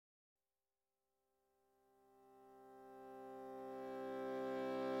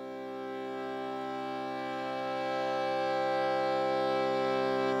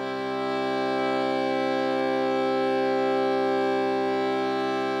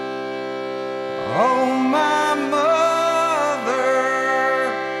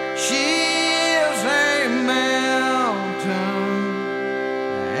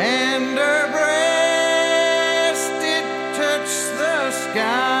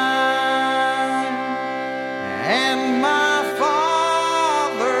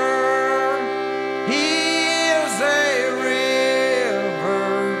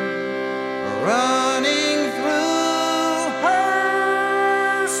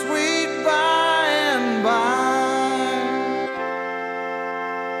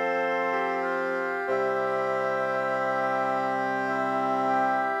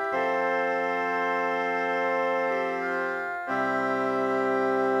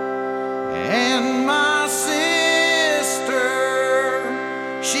And my sister,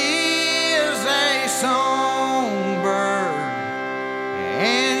 she is a songbird,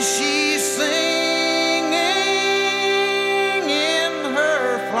 and she's singing in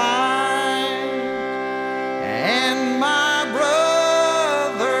her flight. And my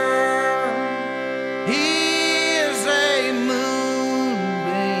brother, he is a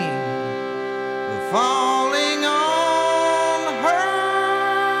moonbeam falling on her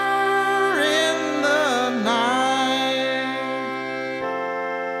in the night.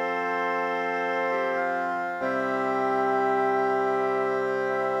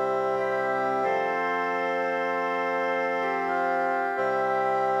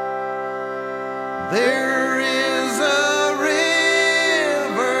 There is a river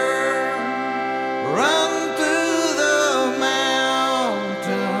run through the mountains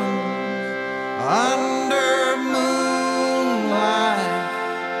under moonlight.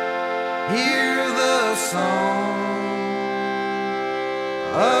 Hear the song